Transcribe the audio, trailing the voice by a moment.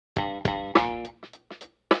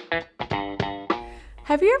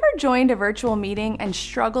Have you ever joined a virtual meeting and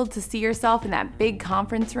struggled to see yourself in that big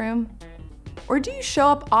conference room? Or do you show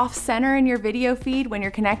up off-center in your video feed when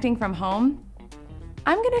you're connecting from home?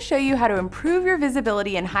 I'm going to show you how to improve your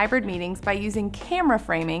visibility in hybrid meetings by using camera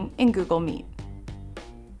framing in Google Meet.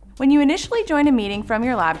 When you initially join a meeting from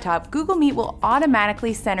your laptop, Google Meet will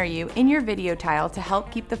automatically center you in your video tile to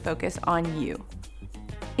help keep the focus on you.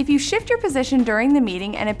 If you shift your position during the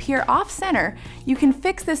meeting and appear off-center, you can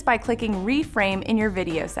fix this by clicking Reframe in your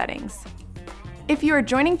video settings. If you are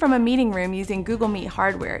joining from a meeting room using Google Meet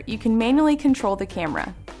hardware, you can manually control the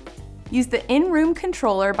camera. Use the in-room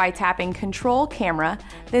controller by tapping Control Camera,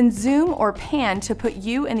 then zoom or pan to put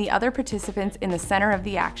you and the other participants in the center of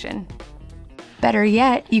the action. Better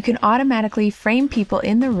yet, you can automatically frame people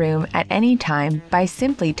in the room at any time by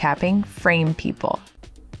simply tapping Frame People.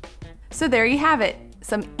 So there you have it,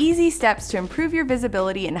 some easy steps to improve your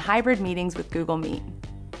visibility in hybrid meetings with Google Meet.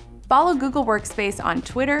 Follow Google Workspace on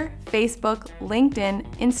Twitter, Facebook,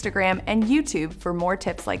 LinkedIn, Instagram, and YouTube for more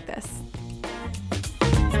tips like this.